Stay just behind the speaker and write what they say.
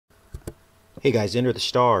Hey guys, enter the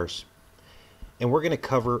stars. And we're going to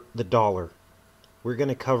cover the dollar. We're going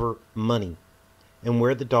to cover money and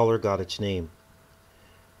where the dollar got its name.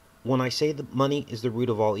 When I say that money is the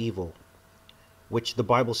root of all evil, which the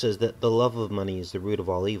Bible says that the love of money is the root of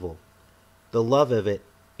all evil, the love of it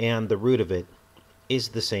and the root of it is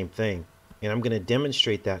the same thing. And I'm going to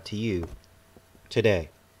demonstrate that to you today.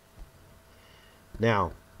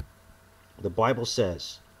 Now, the Bible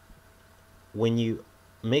says, when you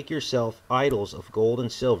make yourself idols of gold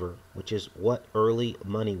and silver, which is what early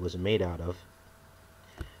money was made out of,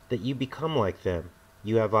 that you become like them.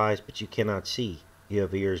 You have eyes, but you cannot see. You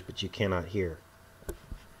have ears, but you cannot hear.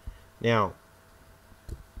 Now,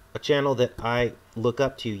 a channel that I look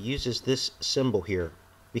up to uses this symbol here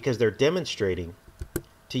because they're demonstrating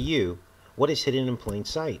to you what is hidden in plain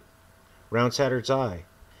sight. Round Saturn's eye.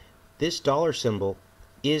 This dollar symbol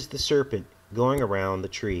is the serpent going around the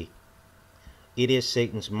tree. It is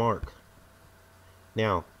Satan's mark.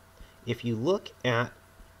 Now, if you look at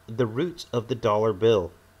the roots of the dollar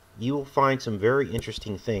bill, you will find some very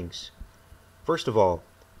interesting things. First of all,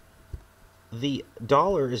 the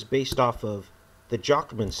dollar is based off of the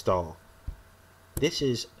Joachim style. This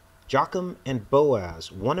is Joachim and Boaz,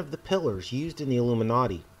 one of the pillars used in the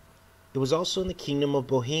Illuminati. It was also in the kingdom of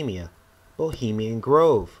Bohemia, Bohemian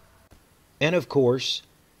Grove. And of course,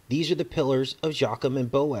 these are the pillars of Joachim and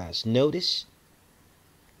Boaz. Notice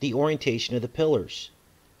the orientation of the pillars.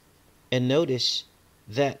 And notice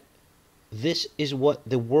that this is what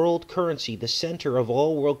the world currency, the center of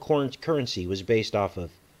all world currency, was based off of,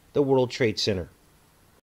 the World Trade Center.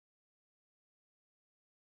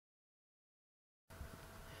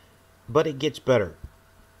 But it gets better.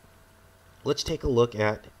 Let's take a look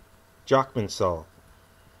at Joachimsthal.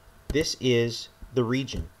 This is the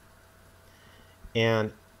region.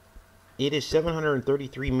 And it is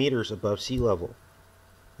 733 meters above sea level.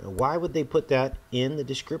 Now, why would they put that in the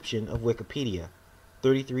description of Wikipedia?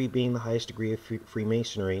 33 being the highest degree of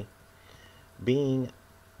Freemasonry, being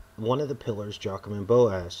one of the pillars, Joachim and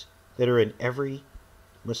Boaz, that are in every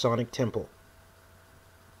Masonic temple.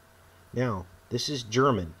 Now, this is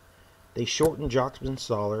German. They shortened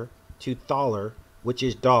Joachimsthaler to Thaler, which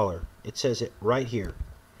is dollar. It says it right here.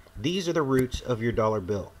 These are the roots of your dollar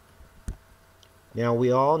bill. Now,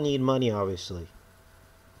 we all need money, obviously,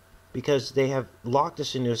 because they have locked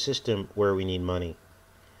us into a system where we need money.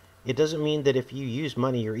 It doesn't mean that if you use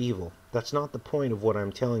money, you're evil. That's not the point of what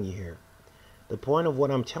I'm telling you here. The point of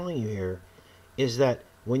what I'm telling you here is that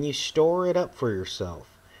when you store it up for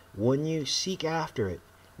yourself, when you seek after it,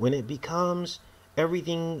 when it becomes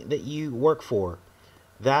everything that you work for,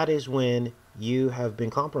 that is when you have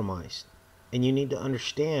been compromised. And you need to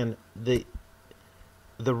understand the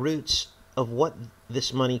roots of what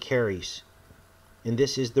this money carries. And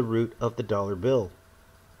this is the root of the dollar bill.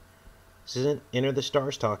 This isn't Enter the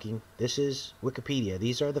Stars talking. This is Wikipedia.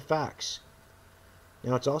 These are the facts.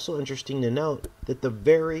 Now, it's also interesting to note that the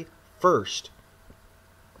very first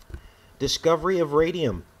discovery of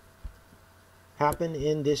radium happened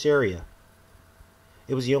in this area.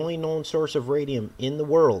 It was the only known source of radium in the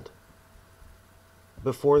world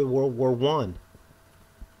before the World War I.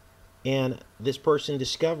 And this person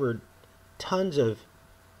discovered tons of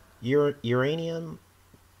uranium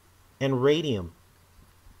and radium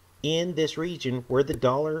in this region where the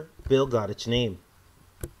dollar bill got its name.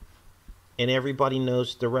 And everybody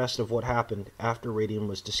knows the rest of what happened after radium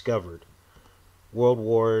was discovered. World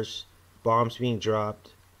wars, bombs being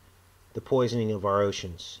dropped, the poisoning of our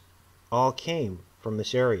oceans, all came from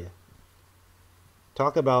this area.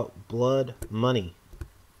 Talk about blood money.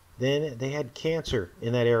 Then they had cancer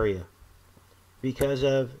in that area because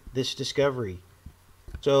of this discovery.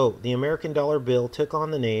 So the American dollar bill took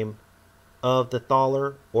on the name of the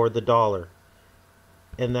thaler or the dollar,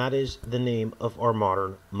 and that is the name of our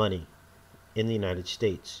modern money in the United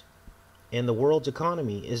States. And the world's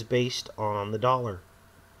economy is based on the dollar.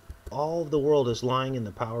 All of the world is lying in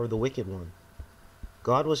the power of the wicked one.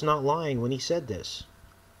 God was not lying when he said this.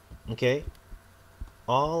 Okay?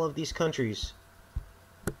 All of these countries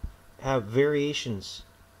have variations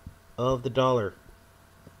of the dollar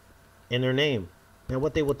in their name. Now,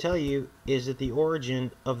 what they will tell you is that the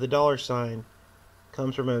origin of the dollar sign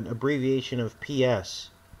comes from an abbreviation of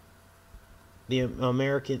PS,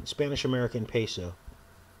 the Spanish-American peso.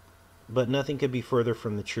 But nothing could be further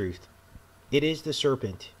from the truth. It is the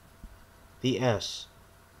serpent, the S,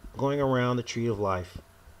 going around the tree of life.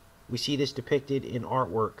 We see this depicted in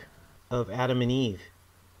artwork of Adam and Eve,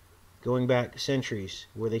 going back centuries,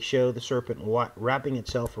 where they show the serpent wrapping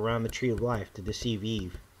itself around the tree of life to deceive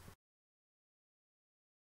Eve.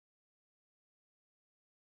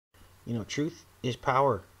 You know, truth is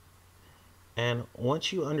power. And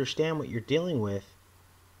once you understand what you're dealing with,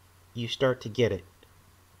 you start to get it.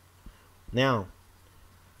 Now,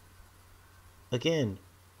 again,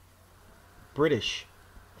 British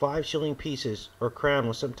 5 shilling pieces or crown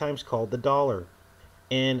was sometimes called the dollar,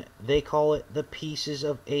 and they call it the pieces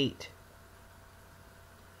of 8.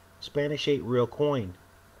 Spanish 8 real coin.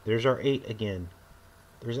 There's our 8 again.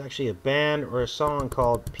 There's actually a band or a song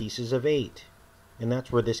called Pieces of 8, and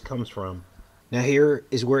that's where this comes from. Now here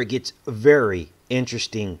is where it gets very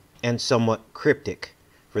interesting and somewhat cryptic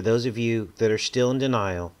for those of you that are still in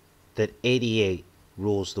denial that 88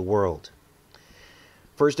 rules the world.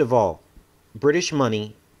 First of all, British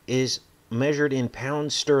money is measured in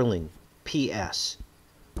pounds sterling, PS,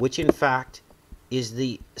 which in fact is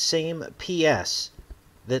the same PS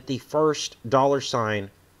that the first dollar sign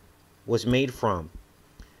was made from.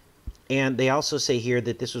 And they also say here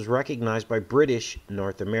that this was recognized by British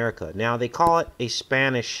North America. Now they call it a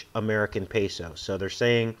Spanish American peso. So they're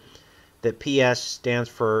saying that PS stands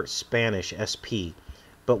for Spanish, SP.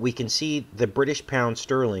 But we can see the British pound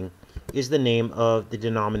sterling is the name of the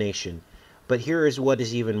denomination. But here is what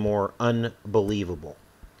is even more unbelievable.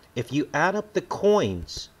 If you add up the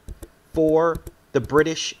coins for the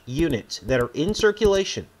British units that are in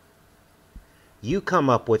circulation, you come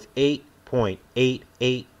up with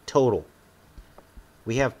 8.88 total.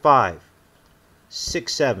 We have 5,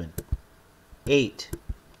 6, 7, 8.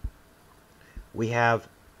 We have,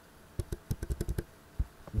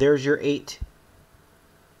 there's your 8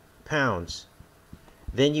 pounds.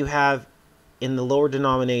 Then you have in the lower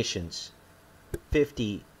denominations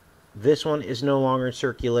 50. This one is no longer in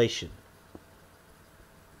circulation.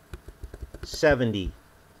 70,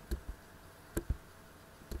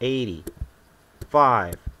 80,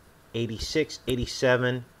 5, 86,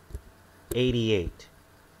 87, 88.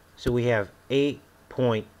 So we have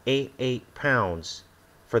 8.88 pounds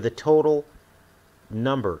for the total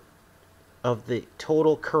number of the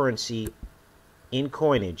total currency in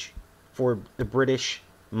coinage for the British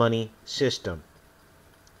money system.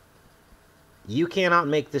 You cannot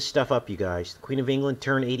make this stuff up, you guys. The Queen of England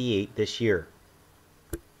turned 88 this year.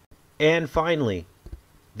 And finally,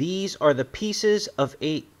 these are the pieces of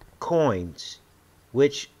 8 coins,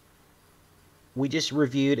 which we just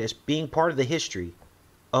reviewed as being part of the history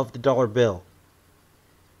of the dollar bill.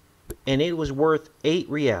 And it was worth 8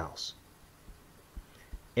 reals.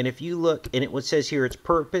 And if you look, and it says here its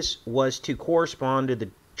purpose was to correspond to the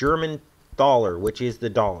German thaler, which is the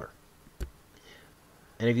dollar.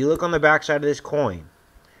 And if you look on the back side of this coin,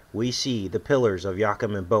 we see the pillars of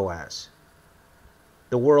Joachim and Boaz.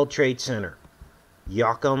 The World Trade Center,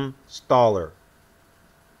 Joachim Thaler,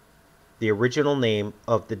 the original name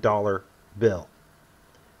of the dollar bill.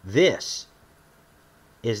 This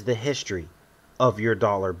is the history of your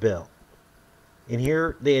dollar bill. And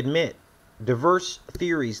here they admit diverse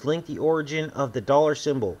theories link the origin of the dollar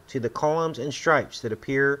symbol to the columns and stripes that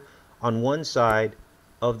appear on one side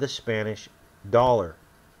of the Spanish dollar.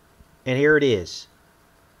 And here it is,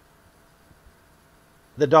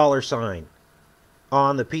 the dollar sign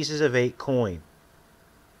on the pieces of 8 coin.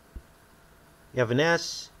 You have an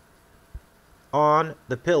S on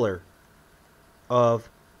the pillar of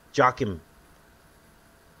Joachim.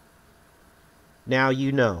 Now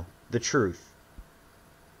you know the truth.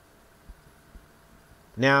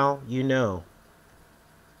 Now you know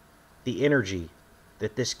the energy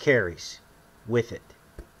that this carries with it.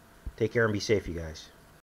 Take care and be safe, you guys.